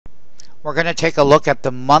We're going to take a look at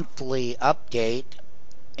the monthly update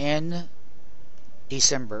in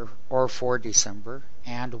December, or for December,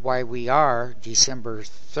 and why we are December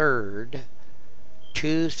 3rd,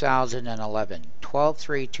 2011,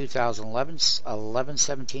 12/3/2011,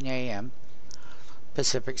 11:17 a.m.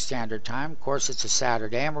 Pacific Standard Time. Of course, it's a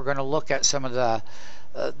Saturday, and we're going to look at some of the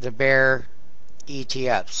bear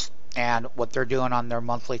ETFs and what they're doing on their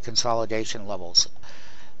monthly consolidation levels.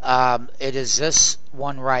 It is this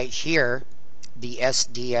one right here. The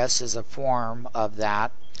SDS is a form of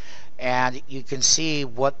that, and you can see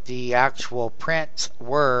what the actual prints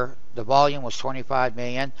were. The volume was 25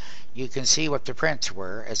 million. You can see what the prints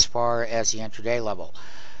were as far as the intraday level.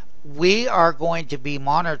 We are going to be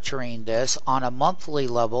monitoring this on a monthly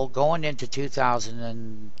level going into 2000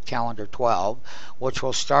 and calendar 12, which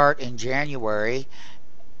will start in January,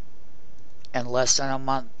 in less than a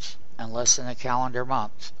month, and less than a calendar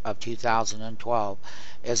month of 2012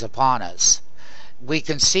 is upon us. We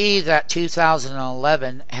can see that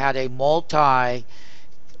 2011 had a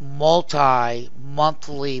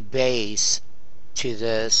multi-monthly base to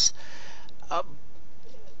this.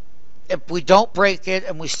 If we don't break it,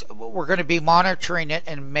 and we're going to be monitoring it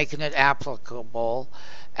and making it applicable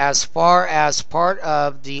as far as part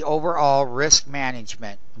of the overall risk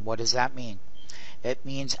management. What does that mean? It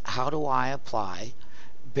means, how do I apply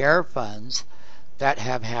bear funds that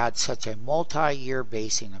have had such a multi-year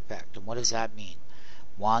basing effect? And what does that mean?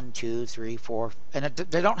 1, 2, 3, 4, and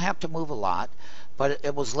they don't have to move a lot, but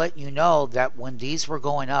it was letting you know that when these were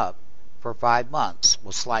going up for 5 months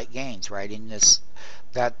with slight gains, right, in this,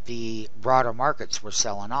 that the broader markets were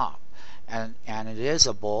selling off, and it is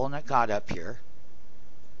a bull, and it got up here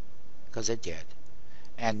because it did,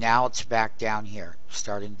 and now it's back down here,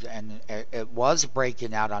 starting, and it was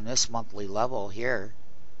breaking out on this monthly level here.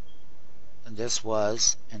 And this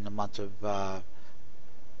was in the month of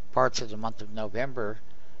parts of the month of November.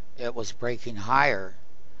 It was breaking higher.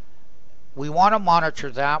 We want to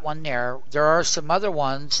monitor that one there. There are some other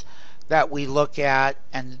ones that we look at,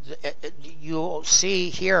 and you'll see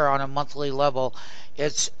here on a monthly level,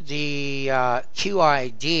 it's the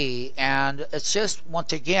QID, and it's just,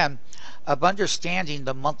 once again, of understanding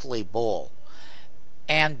the monthly bull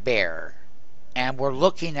and bear, and we're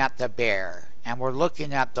looking at the bear and we're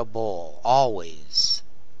looking at the bull always.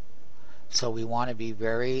 So we want to be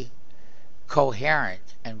very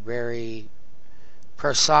coherent and very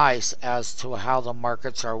precise as to how the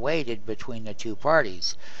markets are weighted between the two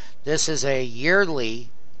parties. This is a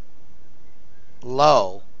yearly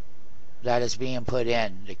low that is being put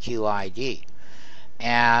in, the QID.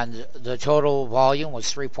 And the total volume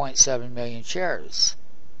was 3.7 million shares.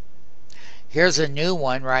 Here's a new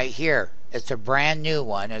one right here. It's a brand new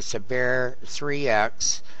one. It's a Bear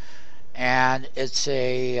 3X. And it's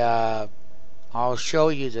a, I'll show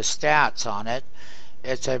you the stats on it.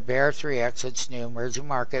 It's a Bear 3X. It's new, emerging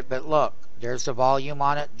market. But look, there's the volume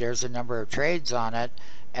on it. There's the number of trades on it.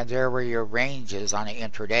 And there were your ranges on an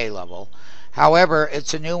intraday level. However,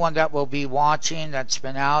 it's a new one that we'll be watching that's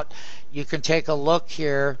been out. You can take a look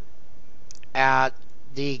here at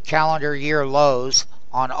the calendar year lows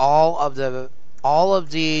on all of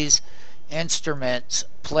these instruments.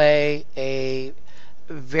 Play a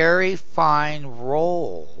very fine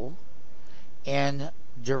role in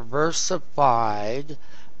diversified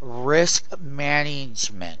risk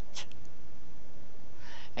management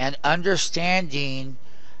and understanding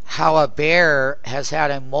how a bear has had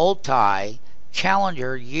a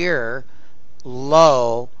multi-calendar year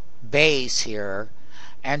low base here,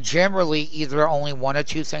 and generally either only one or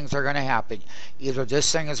two things are going to happen. Either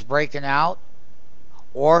this thing is breaking out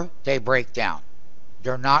or they break down.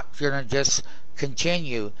 They're not going to just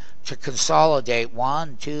continue to consolidate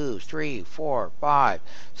 1, 2, 3, 4, 5,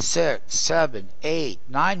 6, 7, 8,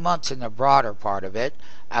 9 months in the broader part of it.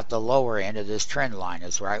 At the lower end of this trend line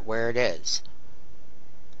is right where it is.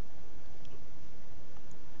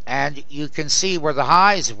 And you can see where the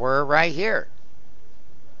highs were right here.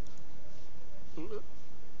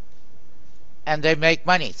 And they make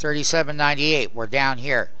money, 37.98. We're down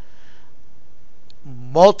here.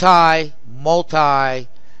 Multi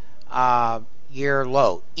year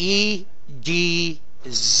low. EDZ.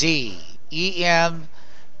 EM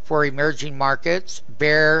for emerging markets.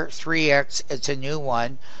 Bear 3X. It's a new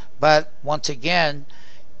one. But once again,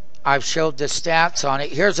 I've showed the stats on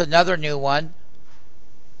it. Here's another new one.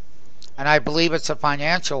 And I believe it's a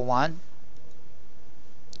financial one.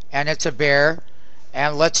 And it's a bear.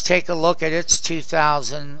 And let's take a look at its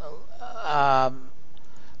 2000.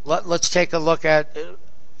 Let's take a look at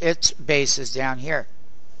its bases down here.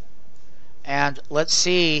 And let's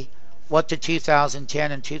see what the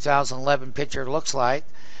 2010 and 2011 picture looks like.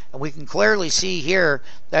 And we can clearly see here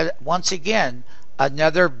that once again,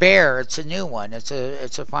 another bear. It's a new one. It's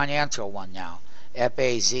a financial one now.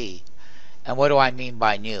 FAZ. And what do I mean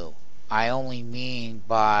by new? I only mean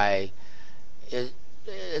by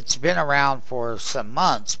it's been around for some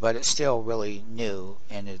months, but it's still really new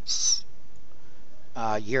in its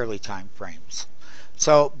yearly time frames.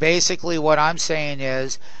 So basically what I'm saying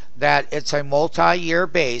is that it's a multi-year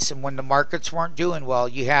base, and when the markets weren't doing well,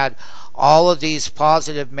 you had all of these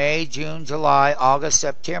positive May, June, July, August,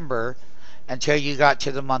 September, until you got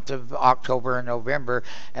to the month of October and November,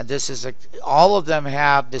 and this is all of them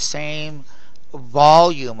have the same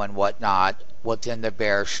volume and whatnot within the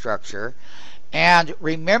bear structure. And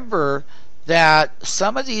remember that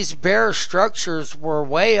some of these bear structures were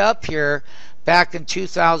way up here back in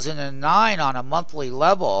 2009 on a monthly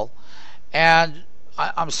level, and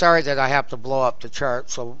I'm sorry that I have to blow up the chart,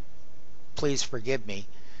 so please forgive me,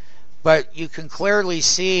 but you can clearly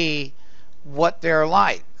see what they're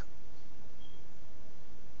like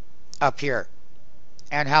up here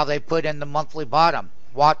and how they put in the monthly bottom.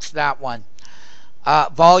 Watch that one.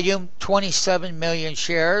 Volume 27 million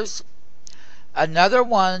shares. Another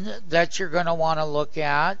one that you're going to want to look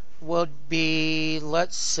at would be,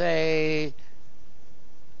 let's say,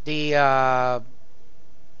 the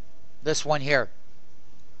this one here,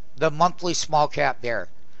 the monthly small cap bear.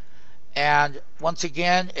 And once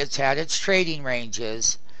again, it's had its trading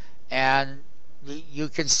ranges, and you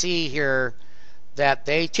can see here that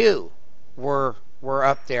they too were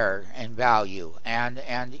up there in value, and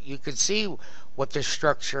you can see what the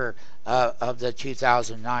structure of the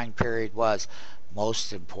 2009 period was.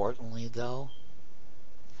 Most importantly, though,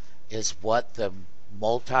 is what the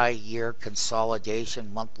multi-year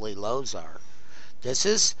consolidation monthly lows are. This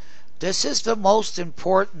is the most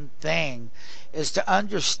important thing, is to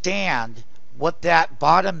understand what that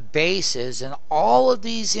bottom base is in all of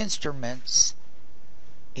these instruments,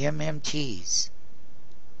 MMTs.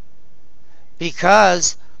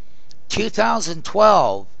 Because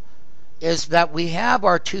 2012 is that we have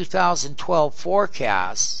our 2012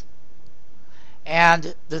 forecasts,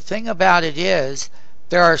 and the thing about it is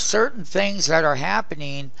there are certain things that are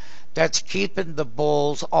happening that's keeping the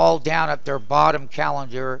bulls all down at their bottom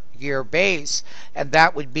calendar year base, and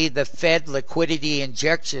that would be the Fed liquidity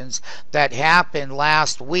injections that happened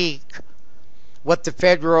last week with the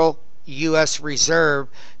Federal U.S. Reserve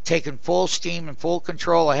taking full steam and full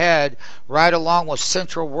control ahead, right along with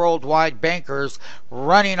central worldwide bankers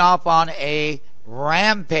running off on a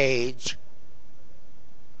rampage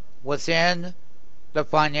within the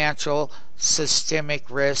financial systemic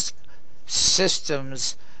risk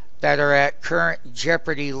systems that are at current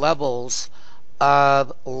jeopardy levels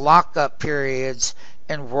of lockup periods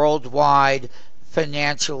in worldwide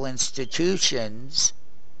financial institutions.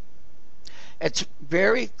 It's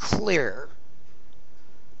very clear,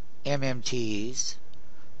 MMTs,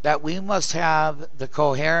 that we must have the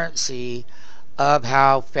coherency of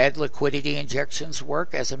how Fed liquidity injections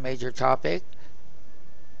work as a major topic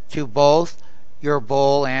to both your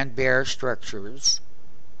bull and bear structures,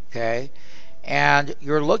 okay? And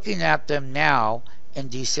you're looking at them now in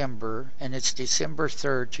December, and it's December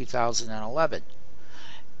 3rd, 2011.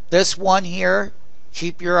 This one here,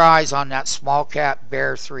 keep your eyes on that small cap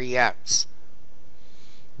bear 3X.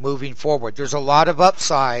 Moving forward, there's a lot of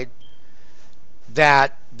upside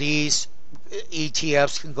that these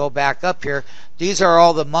ETFs can go back up here. These are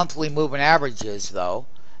all the monthly moving averages, though.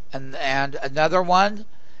 And another one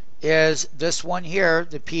is this one here,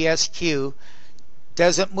 the PSQ.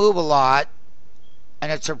 Doesn't move a lot,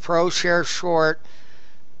 and it's a pro share short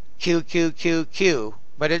QQQQ,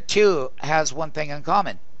 but it too has one thing in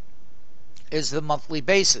common, is the monthly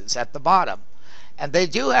basis at the bottom. And they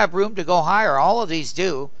do have room to go higher. All of these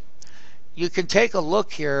do. You can take a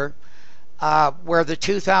look here where the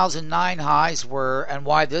 2009 highs were and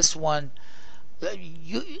why this one,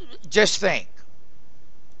 you just think.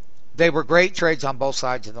 They were great trades on both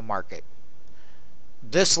sides of the market.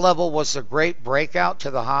 This level was a great breakout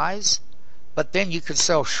to the highs, but then you could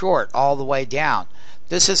sell short all the way down.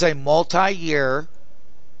 This is a multi-year,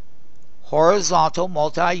 horizontal,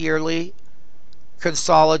 multi-yearly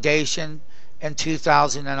consolidation in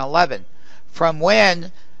 2011. From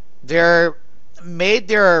when they made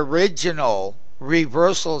their original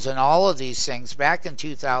reversals in all of these things back in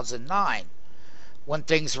 2009, when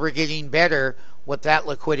things were getting better with that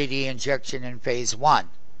liquidity injection in phase one.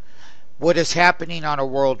 What is happening on a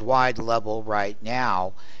worldwide level right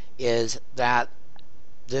now is that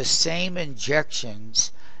the same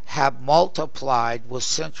injections have multiplied with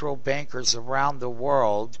central bankers around the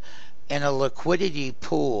world in a liquidity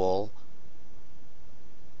pool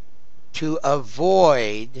to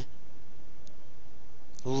avoid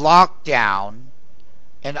lockdown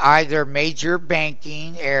in either major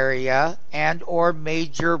banking area and or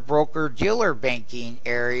major broker-dealer banking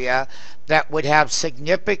area that would have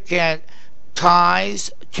significant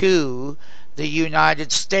ties to the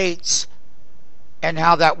United States and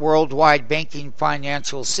how that worldwide banking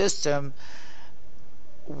financial system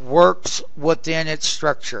works within its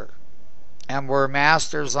structure. And we're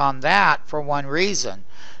masters on that for one reason,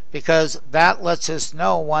 because that lets us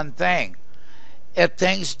know one thing. If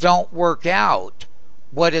things don't work out,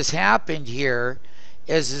 what has happened here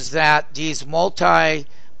is that these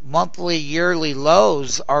monthly, yearly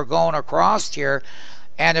lows are going across here,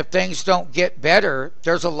 and if things don't get better,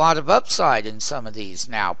 there's a lot of upside in some of these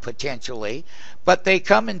now, potentially, but they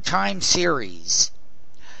come in time series.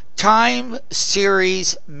 Time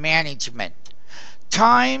series management.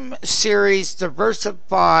 Time series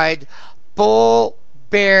diversified bull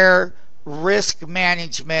bear risk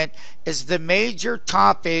management is the major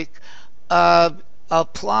topic of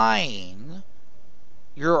applying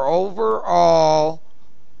your overall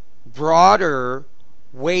broader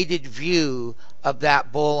weighted view of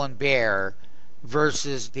that bull and bear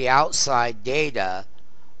versus the outside data.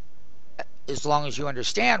 As long as you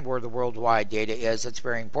understand where the worldwide data is, it's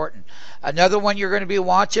very important. Another one you're going to be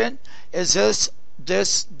watching is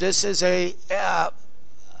this is a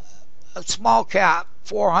small cap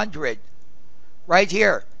 400 right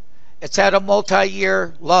here. It's at a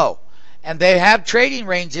multi-year low, and they have trading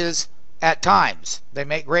ranges at times. They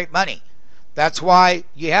make great money. That's why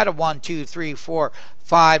you had a 1, 2, 3, 4,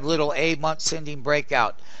 5 little A month sending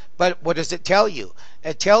breakout. But what does it tell you?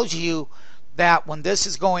 It tells you that when this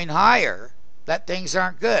is going higher, that things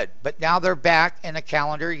aren't good. But now they're back in a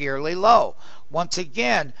calendar yearly low. Once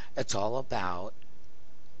again, it's all about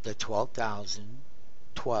the 12,000,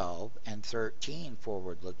 12, and 13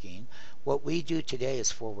 forward looking. What we do today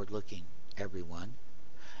is forward looking, everyone.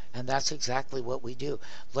 And that's exactly what we do.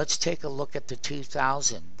 Let's take a look at the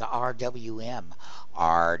 2000, the RWM.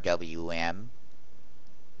 RWM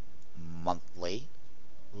monthly.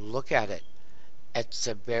 Look at it. It's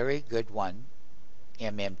a very good one,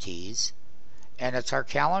 MMTs. And it's our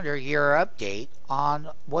calendar year update on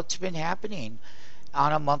what's been happening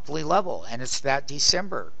on a monthly level. And it's that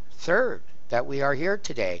December 3rd that we are here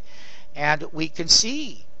today. And we can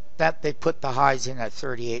see that they put the highs in at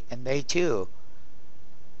 38, and they too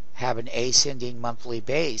have an ascending monthly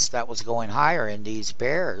base that was going higher in these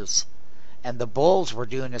bears. And the bulls were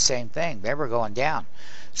doing the same thing. They were going down.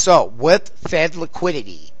 So with Fed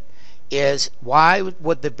liquidity, is why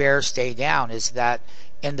would the bear stay down? Is that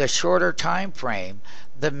in the shorter time frame,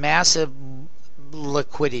 the massive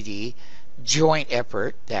liquidity joint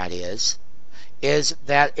effort, that is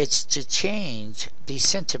that it's to change the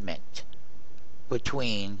sentiment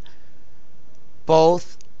between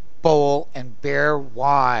both bull and bear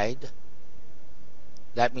wide.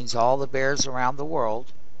 That means all the bears around the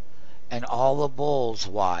world and all the bulls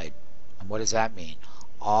wide. And what does that mean?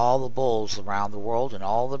 All the bulls around the world and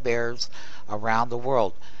all the bears around the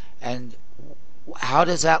world. And how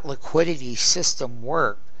does that liquidity system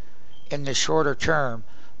work in the shorter term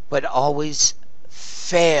but always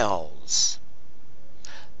fails?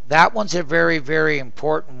 That one's a very, very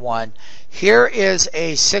important one. Here is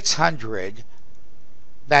a 600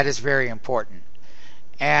 that is very important.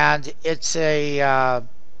 And it's a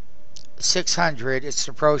 600, it's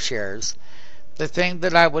the Pro Shares. The thing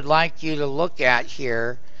that I would like you to look at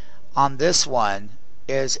here on this one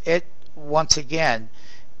is it, once again,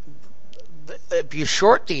 if you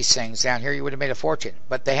short these things down here, you would have made a fortune.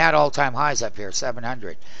 But they had all-time highs up here,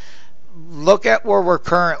 700. Look at where we're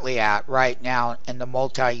currently at right now in the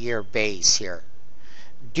multi-year base here.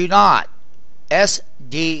 Do not,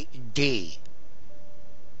 SDD.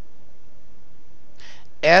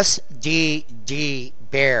 SDD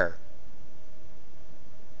bear.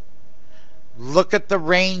 Look at the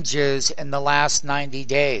ranges in the last 90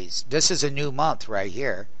 days. This is a new month right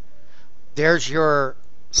here. There's your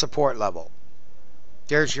support level.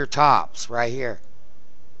 There's your tops right here.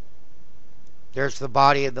 There's the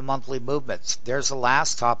body of the monthly movements. There's the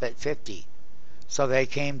last top at 50. So they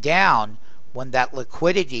came down when that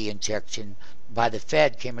liquidity injection by the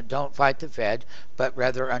Fed came. Don't fight the Fed, but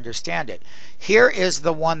rather understand it. Here is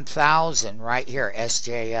the 1,000 right here,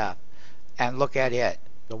 SJF. And look at it,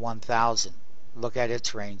 the 1,000. Look at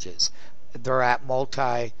its ranges. They're at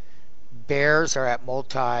bears are at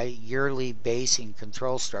multi-yearly basing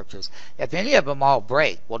control structures. If any of them all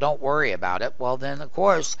break, well, don't worry about it. Well, then, of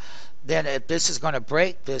course, then if this is going to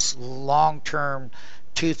break this long-term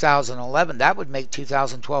 2011, that would make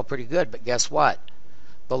 2012 pretty good. But guess what?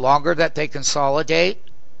 The longer that they consolidate,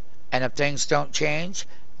 And if things don't change,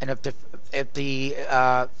 and if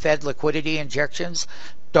the Fed liquidity injections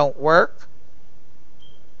don't work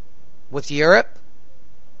with Europe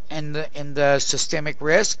and the systemic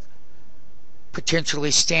risk,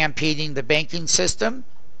 potentially stampeding the banking system,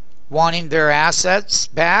 wanting their assets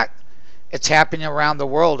back, it's happening around the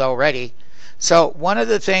world already. So one of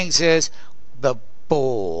the things is the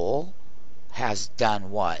bull has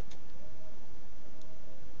done what?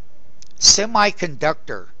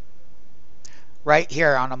 Semiconductor right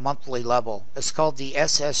here on a monthly level. It's called the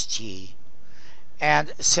SSG. And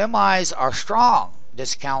semis are strong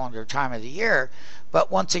this calendar time of the year. But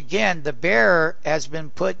once again, the bear has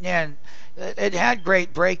been putting in, it had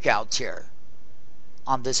great breakouts here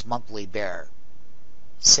on this monthly bear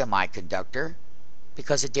semiconductor,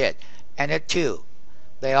 because it did. And it too,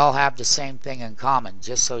 they all have the same thing in common,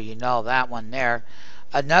 just so you know, that one there.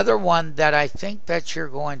 Another one that I think that you're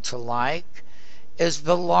going to like is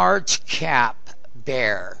the large cap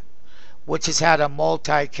bear, which has had a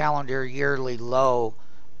multi-calendar yearly low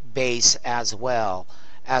base as well,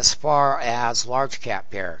 as far as large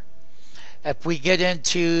cap bear. If we get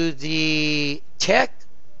into the tech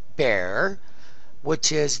bear,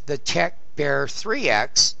 which is the tech bear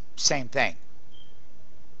 3X, same thing.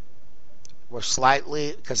 We're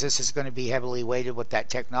slightly, because this is going to be heavily weighted with that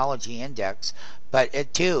technology index, but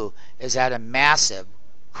it too is at a massive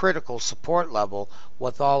critical support level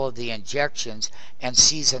with all of the injections and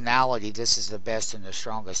seasonality. This is the best and the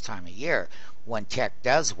strongest time of year when tech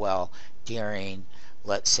does well during,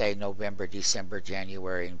 let's say, November, December,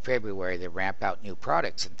 January, and February. They ramp out new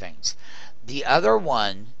products and things. The other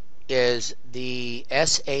one is the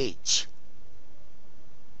SH,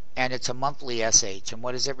 and it's a monthly SH. And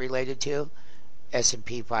what is it related to?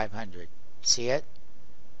 S&P 500. See it?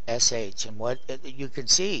 SH. And what you can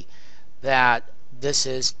see that this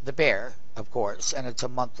is the bear, of course, and it's a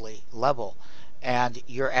monthly level. And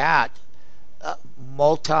you're at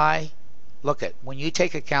look at, when you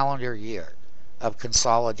take a calendar year of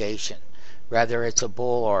consolidation, whether it's a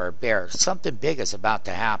bull or a bear, something big is about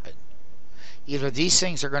to happen. Either these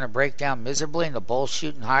things are going to break down miserably and the bull's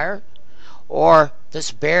shooting higher, or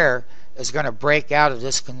this bear is going to break out of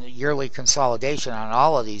this yearly consolidation on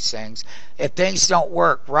all of these things. If things don't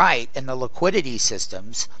work right in the liquidity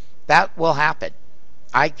systems, that will happen.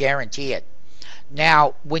 I guarantee it.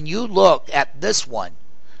 Now, when you look at this one,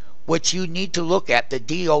 which you need to look at, the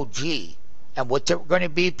DOG, and what they're going to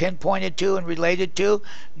be pinpointed to and related to,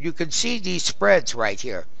 you can see these spreads right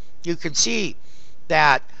here. You can see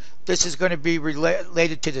that this is going to be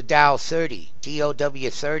related to the Dow 30, DOW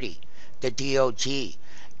 30, the DOG.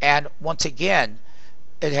 And once again,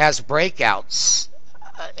 it has breakouts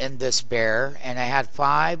in this bear, and it had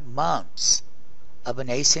 5 months of an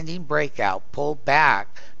ascending breakout pulled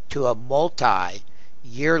back to a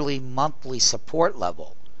multi-yearly monthly support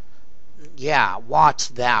level. Yeah, watch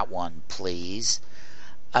that one, please.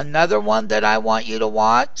 Another one that I want you to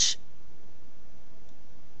watch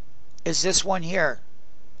is this one here.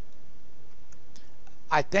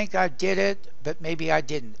 I think I did it, but maybe I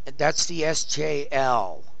didn't. That's the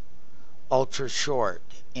SJL, Ultra Short,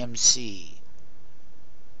 MC.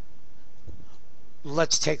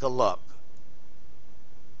 Let's take a look.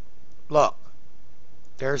 Look,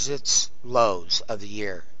 there's its lows of the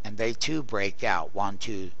year, and they too break out. 1,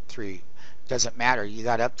 2, 3. Doesn't matter. You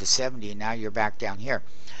got up to 70, and now you're back down here.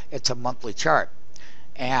 It's a monthly chart,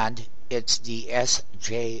 and it's the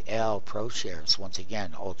SJL Pro Shares. Once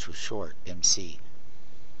again, Ultra Short, MC.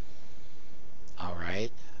 All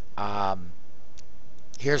right.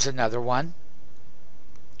 Here's another one.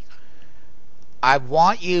 I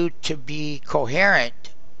want you to be coherent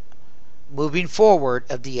moving forward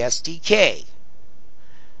of the SDK,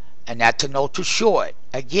 and that's an ultra short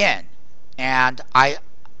again. And I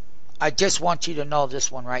just want you to know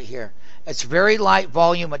this one right here. It's very light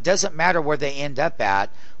volume. It doesn't matter where they end up at.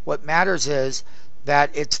 What matters is that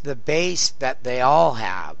it's the base that they all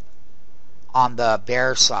have on the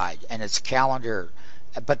bear side, and it's calendar,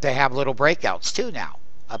 but they have little breakouts too now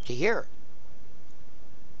up to here.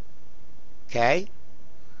 Okay,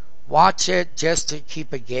 watch it just to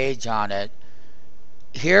keep a gauge on it.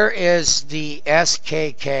 Here is the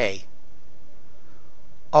SKK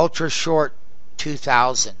Ultra Short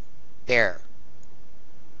 2000 there.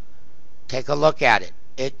 Take a look at it.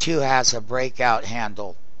 It too has a breakout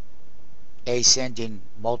handle, ascending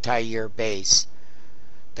multi-year base.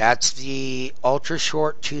 That's the Ultra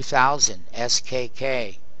Short 2000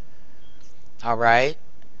 SKK. All right.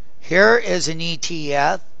 Here is an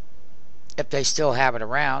ETF, if they still have it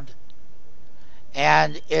around,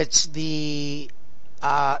 and it's the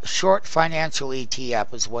short financial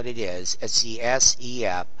ETF is what it is. It's the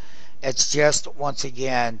SEF, It's just, once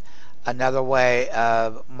again, another way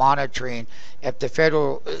of monitoring if the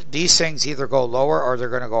federal, these things either go lower or they're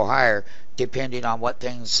going to go higher, depending on what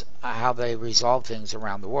things, how they resolve things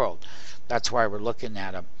around the world. That's why we're looking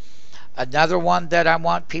at them. Another one that I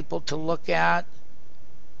want people to look at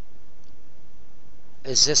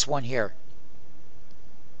is this one here,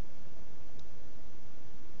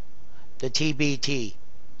 the TBT.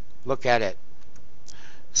 Look at it.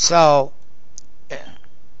 So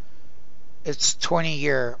it's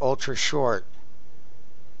 20-year ultra short.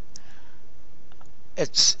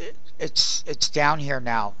 It's down here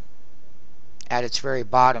now at its very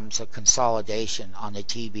bottom. It's a consolidation on the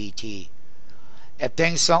TBT. If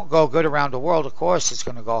things don't go good around the world, of course it's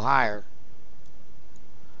going to go higher.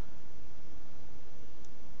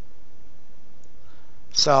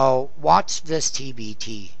 So watch this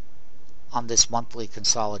TBT on this monthly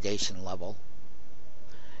consolidation level.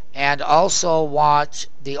 And also watch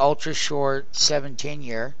the ultra short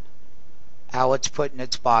 17-year, how it's putting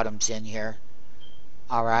its bottoms in here.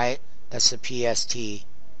 Alright, that's the PST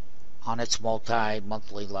on its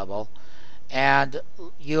multi-monthly level. And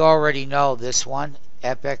you already know this one,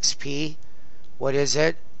 FXP. What is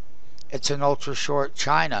it? It's an ultra short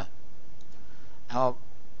China. Now,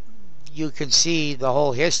 you can see the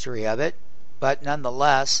whole history of it, but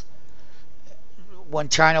nonetheless, when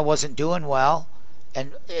China wasn't doing well,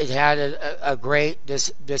 and it had a great,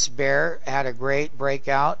 this bear had a great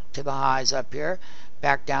breakout to the highs up here,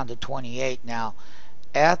 back down to 28 now.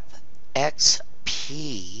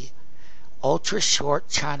 FXP, ultra short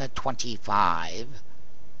China 25.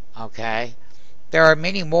 Okay, there are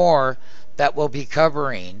many more that we'll be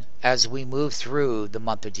covering as we move through the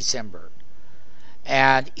month of December.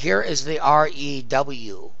 And here is the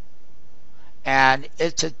REW, and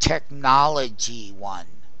it's a technology one.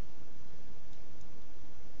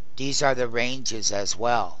 These are the ranges as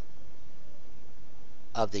well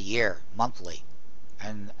of the year, monthly,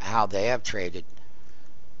 and how they have traded.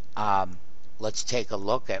 Let's take a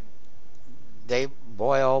look at,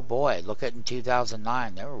 boy oh boy, look at in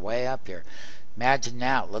 2009, they were way up here. Imagine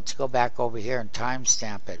now. Let's go back over here and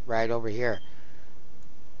timestamp it right over here.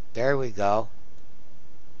 There we go.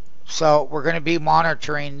 So we're going to be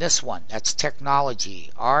monitoring this one. That's technology.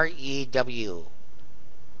 REW.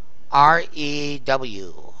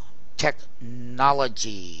 REW.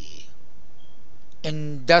 Technology.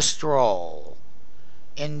 Industrial.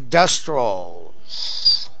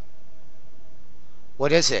 Industrials.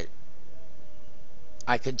 What is it?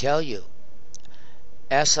 I can tell you.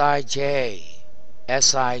 SIJ.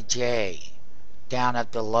 SIJ. Down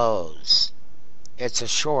at the lows. It's a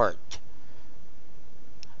short.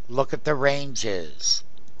 Look at the ranges.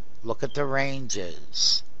 Look at the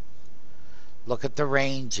ranges. Look at the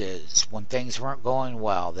ranges. When things weren't going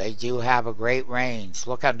well, they do have a great range.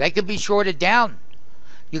 Look at them. They could be shorted down.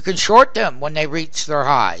 You can short them when they reach their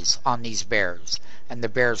highs on these bears, and the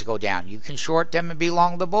bears go down. You can short them and be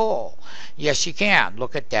long the bull. Yes, you can.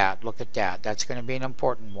 Look at that. Look at that. That's going to be an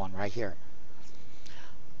important one right here.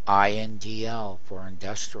 INDL for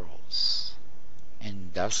industrials.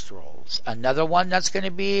 Industrials. Another one that's going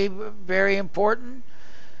to be very important.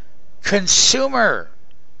 Consumer.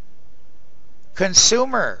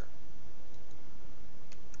 Consumer.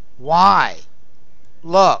 Why?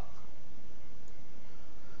 Look.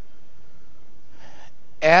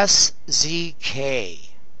 SZK.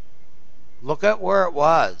 Look at where it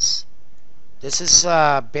was. This is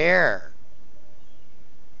bear.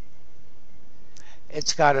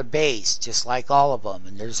 It's got a base, just like all of them,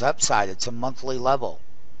 and there's upside. It's a monthly level.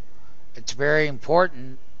 It's very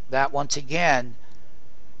important that, once again,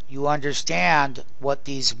 you understand what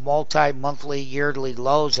these multi-monthly, yearly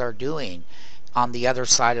lows are doing on the other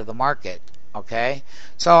side of the market. Okay?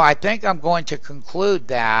 So I think I'm going to conclude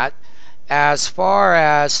that as far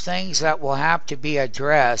as things that will have to be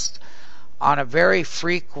addressed on a very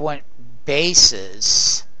frequent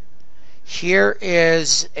basis. Here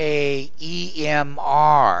is a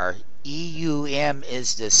EMR. EUM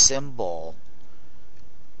is the symbol.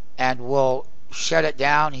 And we'll shut it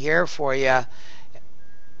down here for you.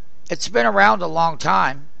 It's been around a long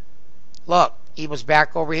time. Look, he was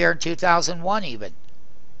back over here in 2001 even.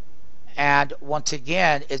 And once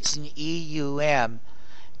again, it's an EUM.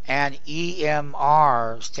 And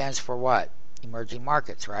EMR stands for what? Emerging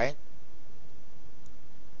markets, right?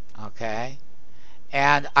 Okay.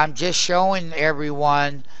 And I'm just showing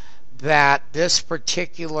everyone that this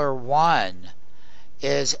particular one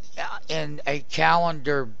is in a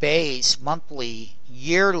calendar base, monthly,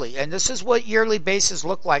 yearly. And this is what yearly bases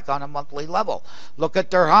look like on a monthly level. Look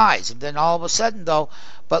at their highs. And then all of a sudden, though,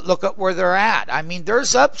 but look at where they're at. I mean,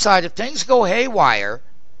 there's upside. If things go haywire,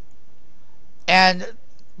 And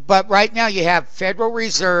but right now you have Federal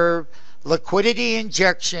Reserve liquidity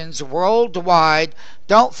injections worldwide.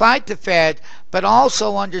 Don't fight the Fed, but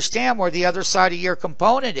also understand where the other side of your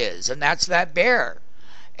component is, and that's that bear.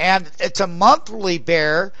 And it's a monthly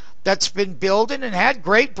bear that's been building and had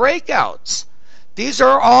great breakouts. These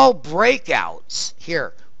are all breakouts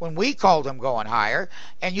here when we called them going higher,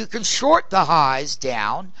 and you can short the highs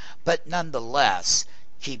down, but nonetheless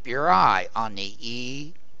keep your eye on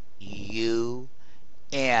the EU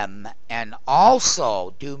and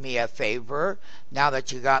also do me a favor, now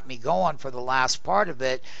that you got me going for the last part of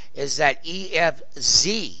it, is that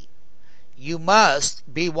EFZ. You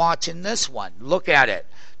must be watching this one. Look at it.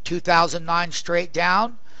 2009 straight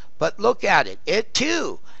down, but look at it. It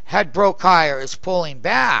too had broke higher, is pulling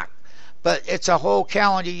back, but it's a whole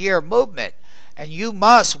calendar year movement, and you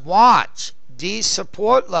must watch these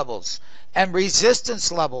support levels and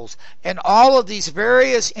resistance levels and all of these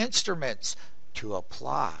various instruments to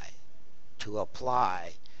apply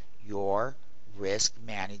your risk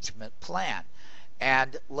management plan.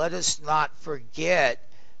 And let us not forget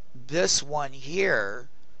this one here,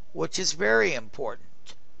 which is very important.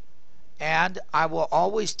 And I will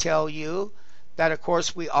always tell you that, of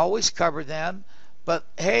course, we always cover them, but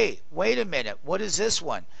hey, wait a minute, what is this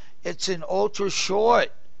one? It's an ultra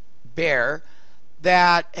short bear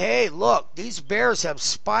that, hey, look, these bears have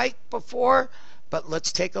spiked before, but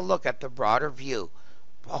let's take a look at the broader view.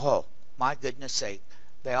 Oh, my goodness sake,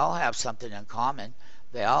 they all have something in common.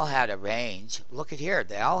 They all had a range. Look at here,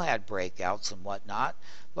 they all had breakouts and whatnot.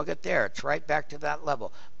 Look at there, it's right back to that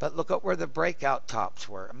level. But look at where the breakout tops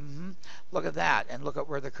were. Look at that, and look at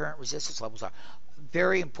where the current resistance levels are.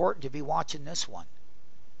 Very important to be watching this one.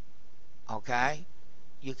 Okay?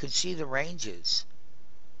 You can see the ranges,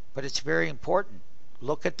 but it's very important.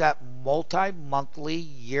 Look at that multi-monthly,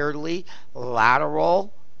 yearly,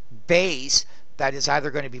 lateral base that is either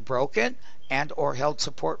going to be broken and or held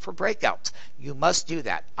support for breakouts. You must do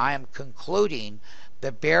that. I am concluding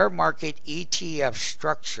the bear market ETF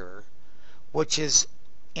structure, which is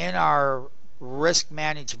in our risk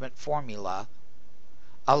management formula,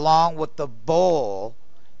 along with the bull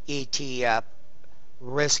ETF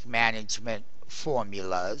risk management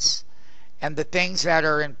formulas, and the things that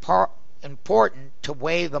are important to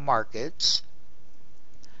weigh the markets.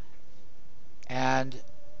 And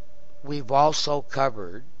we've also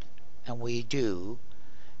covered, and we do,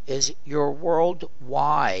 is your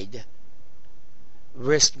worldwide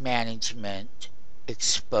risk management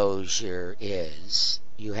exposure is.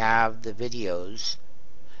 You have the videos,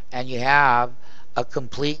 and you have a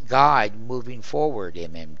complete guide moving forward,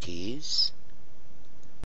 MMTs.